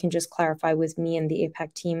maybe you can just clarify with me and the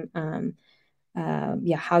APAC team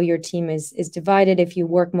how your team is divided. If you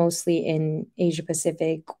work mostly in Asia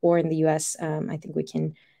Pacific or in the US, I think we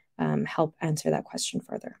can help answer that question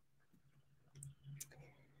further.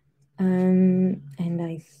 And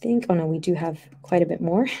I think, oh no, we do have quite a bit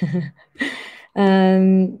more.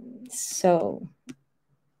 So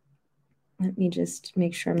let me just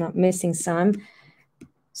make sure I'm not missing some.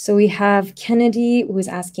 So we have Kennedy, who is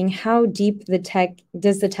asking, how deep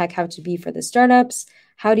does the tech have to be for the startups?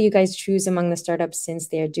 How do you guys choose among the startups since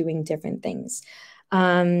they are doing different things?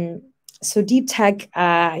 So deep tech,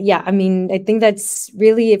 I mean, I think that's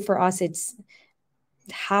really it for us. It's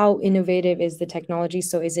how innovative is the technology?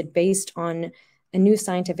 So is it based on a new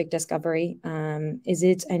scientific discovery? Is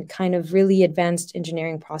it a kind of really advanced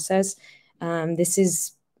engineering process? This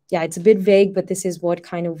is, it's a bit vague, but this is what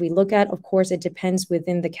kind of we look at. Of course, it depends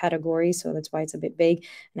within the category, so that's why it's a bit vague,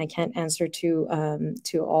 and I can't answer to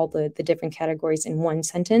all the different categories in one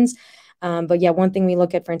sentence. But one thing we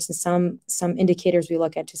look at, for instance, some indicators we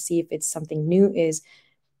look at to see if it's something new is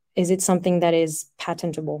it something that is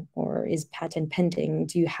patentable or is patent pending?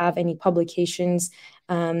 Do you have any publications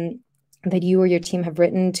that you or your team have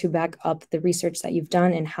written to back up the research that you've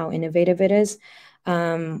done and how innovative it is?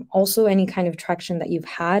 Also, any kind of traction that you've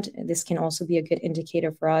had. This can also be a good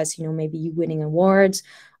indicator for us, maybe you winning awards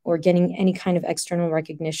or getting any kind of external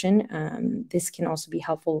recognition. This can also be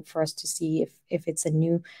helpful for us to see if it's a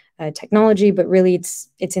new technology, but really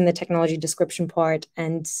it's in the technology description part,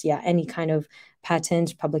 and any kind of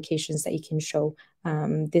patent publications that you can show.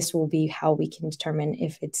 This will be how we can determine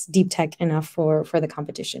if it's deep tech enough for the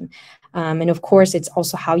competition. And of course, it's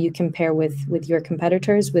also how you compare with your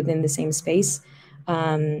competitors within the same space.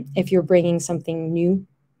 If you're bringing something new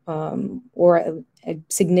or a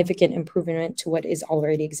significant improvement to what is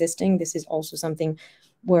already existing, this is also something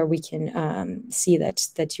where we can see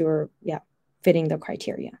that you're fitting the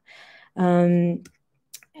criteria. And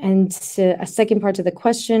a second part of the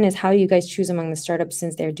question is, how do you guys choose among the startups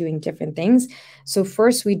since they're doing different things? So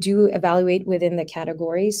first, we do evaluate within the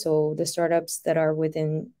category. So the startups that are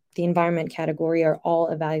within the environment category are all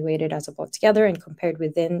evaluated as a whole together and compared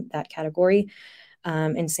within that category.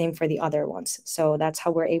 and same for the other ones. So that's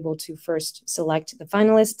how we're able to first select the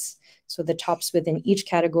finalists, so the tops within each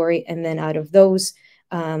category, and then out of those,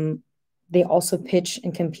 they also pitch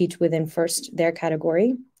and compete within first their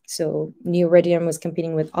category. So New Iridium was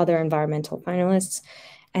competing with other environmental finalists.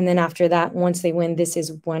 And then after that, once they win, this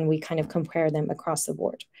is when we kind of compare them across the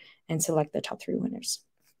board and select the top 3 winners.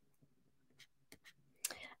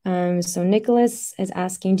 So Nicholas is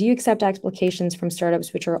asking, do you accept applications from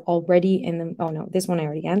startups which are already in the, oh no, this one I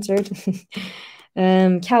already answered.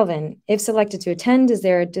 Calvin, if selected to attend, is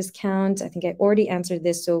there a discount? I think I already answered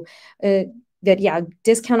this. So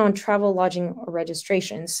discount on travel, lodging, or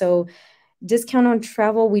registration. So discount on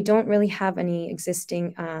travel, we don't really have any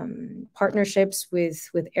existing partnerships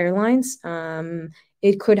with airlines.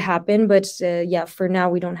 It could happen, but for now,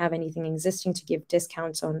 we don't have anything existing to give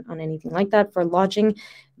discounts on anything like that. For lodging,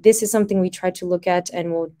 this is something we try to look at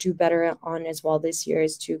and we'll do better on as well this year,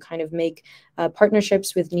 is to kind of make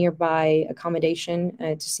partnerships with nearby accommodation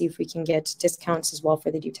to see if we can get discounts as well for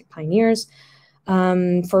the Deep Tech Pioneers.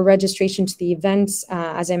 For registration to the events,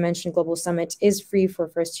 as I mentioned, Global Summit is free for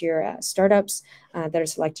first-year startups that are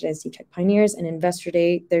selected as Deep Tech Pioneers. And Investor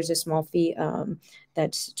Day, there's a small fee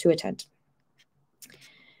that's to attend.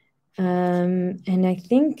 And I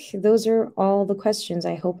think those are all the questions.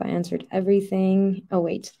 I hope I answered everything. Oh,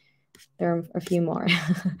 wait, there are a few more.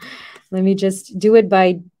 Let me just do it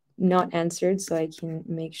by not answered so I can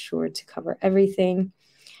make sure to cover everything.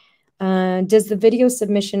 Does the video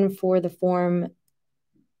submission for the form,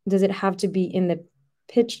 does it have to be in the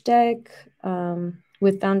pitch deck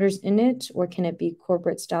with founders in it, or can it be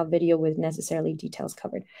corporate style video with necessarily details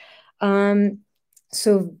covered?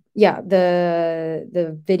 So yeah,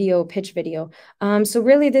 the video, pitch video. So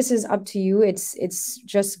really this is up to you. It's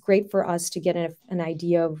just great for us to get an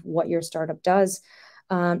idea of what your startup does.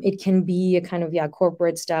 It can be a kind of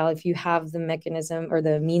corporate style if you have the mechanism or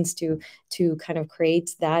the means to kind of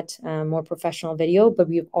create that more professional video. But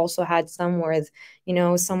we've also had some where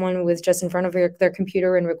someone was just in front of their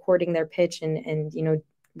computer and recording their pitch and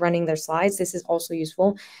running their slides. This is also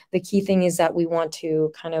useful. The key thing is that we want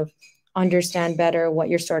to kind of understand better what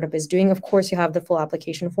your startup is doing. Of course, you have the full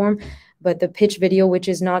application form, but the pitch video, which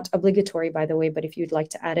is not obligatory, by the way, but if you'd like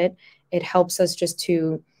to add it, it helps us just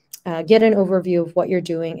to get an overview of what you're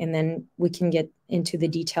doing, and then we can get into the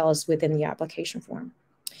details within the application form.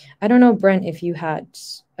 I don't know, Brent, if you had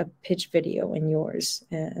a pitch video in yours.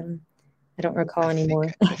 I don't recall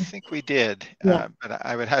anymore. I think we did, but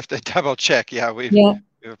I would have to double check. Yeah, we've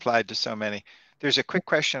applied to so many. There's a quick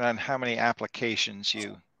question on how many applications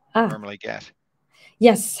you normally get.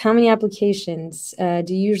 Yes, how many applications do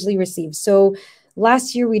you usually receive? So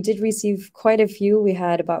last year we did receive quite a few. We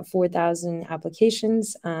had about 4,000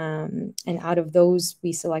 applications, and out of those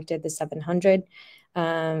we selected the 700.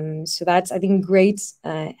 So that's, I think, great,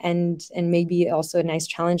 and maybe also a nice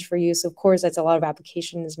challenge for you. So of course that's a lot of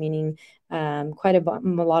applications, meaning quite a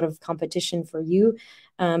lot of competition for you.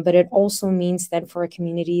 But it also means that for a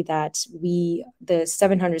community that the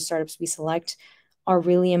 700 startups we select are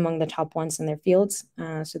really among the top ones in their fields.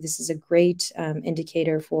 So this is a great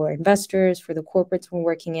indicator for investors, for the corporates we're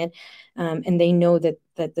working in, and they know that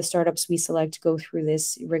the startups we select go through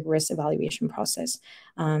this rigorous evaluation process.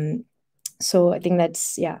 So I think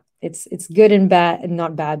that's, it's good and bad, and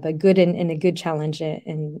not bad, but good and a good challenge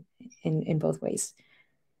in both ways.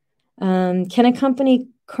 Can a company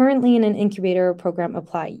currently in an incubator program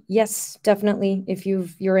apply? Yes, definitely. If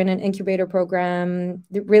you're in an incubator program,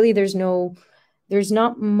 really there's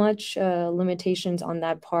not much limitations on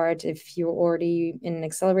that part. If you're already in an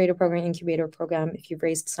accelerator program, incubator program, if you've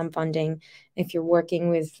raised some funding, if you're working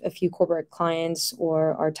with a few corporate clients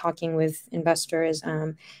or are talking with investors,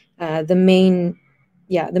 the main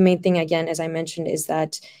thing, again, as I mentioned, is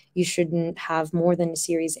that you shouldn't have more than a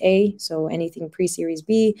Series A, so anything pre-Series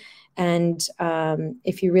B. And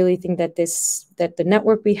if you really think that the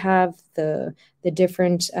network we have, the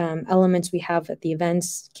different elements we have at the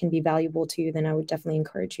events can be valuable to you, then I would definitely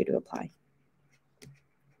encourage you to apply.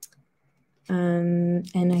 And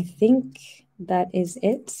I think that is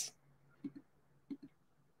it.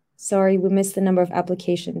 Sorry, we missed the number of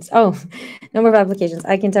applications. Oh, number of applications.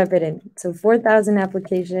 I can type it in. So 4,000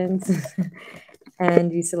 applications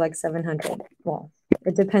and you select 700. Well,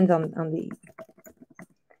 it depends on the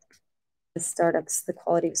startups, the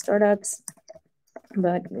quality of startups.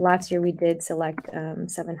 But last year we did select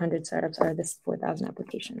 700 startups out of this 4,000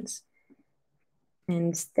 applications.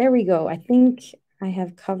 And there we go. I think I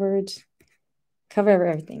have covered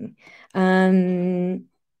everything.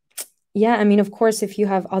 Yeah, I mean, of course, if you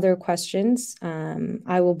have other questions,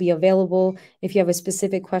 I will be available. If you have a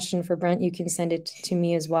specific question for Brent, you can send it to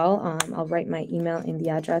me as well. I'll write my email in the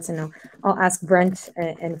address, and I'll ask Brent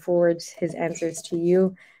and forward his answers to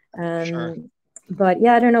you. Sure. But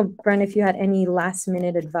yeah, I don't know, Brent, if you had any last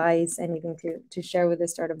minute advice, anything to share with the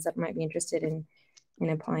startups that might be interested in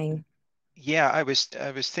applying. Yeah, I was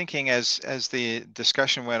thinking as the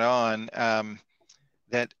discussion went on,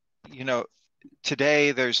 that, you know,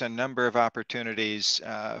 today there's a number of opportunities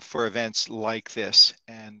for events like this,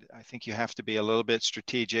 and I think you have to be a little bit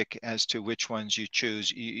strategic as to which ones you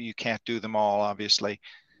choose. You can't do them all, obviously.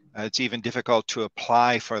 It's even difficult to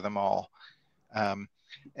apply for them all. Um,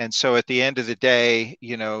 and so at the end of the day,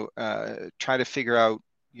 try to figure out,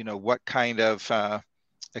 what kind of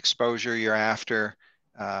exposure you're after,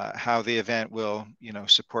 how the event will,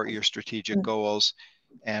 support your strategic goals.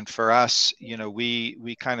 And for us,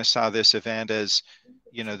 we kind of saw this event as,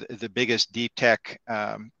 the biggest deep tech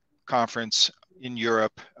conference in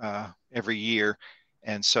Europe every year.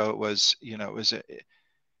 And so it was,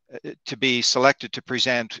 to be selected to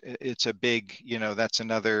present, it's a big, that's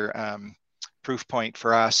another proof point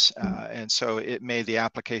for us. And so it made the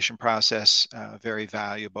application process very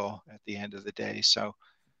valuable at the end of the day. So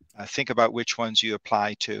think about which ones you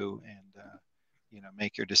apply to, and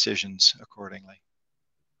make your decisions accordingly.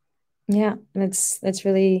 Yeah, that's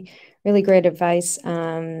really really great advice.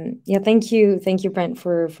 Yeah, thank you, Brent,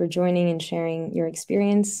 for joining and sharing your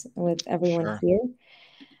experience with everyone Sure.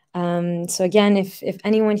 here. So again, if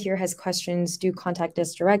anyone here has questions, do contact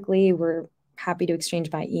us directly. We're happy to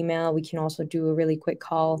exchange by email. We can also do a really quick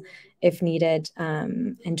call if needed.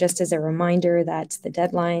 And just as a reminder that the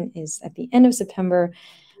deadline is at the end of September.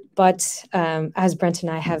 But as Brent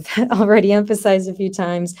and I have already emphasized a few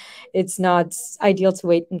times, it's not ideal to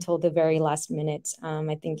wait until the very last minute.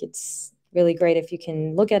 I think it's really great if you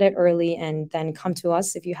can look at it early and then come to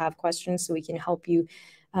us if you have questions so we can help you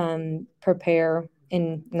prepare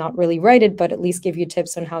and not really write it, but at least give you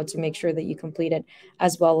tips on how to make sure that you complete it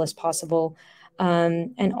as well as possible.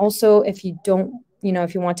 And also, if you don't,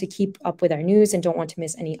 if you want to keep up with our news and don't want to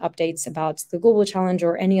miss any updates about the Global Challenge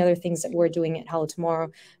or any other things that we're doing at Hello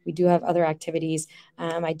Tomorrow, we do have other activities.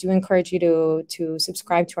 I do encourage you to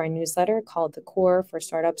subscribe to our newsletter called The Core for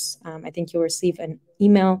Startups. I think you'll receive an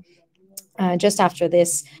email just after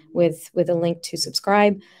this with a link to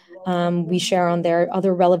subscribe. We share on there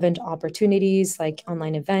other relevant opportunities like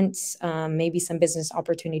online events, maybe some business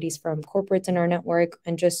opportunities from corporates in our network,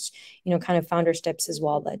 and just kind of founder tips as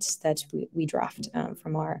well that we draft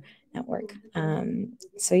from our network.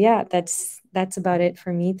 So yeah, that's about it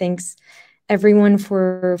for me. Thanks everyone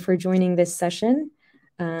for joining this session.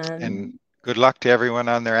 And good luck to everyone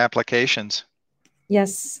on their applications.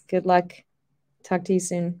 Yes, good luck. Talk to you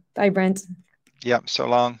soon. Bye, Brent. Yep. So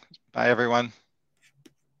long. Bye, everyone.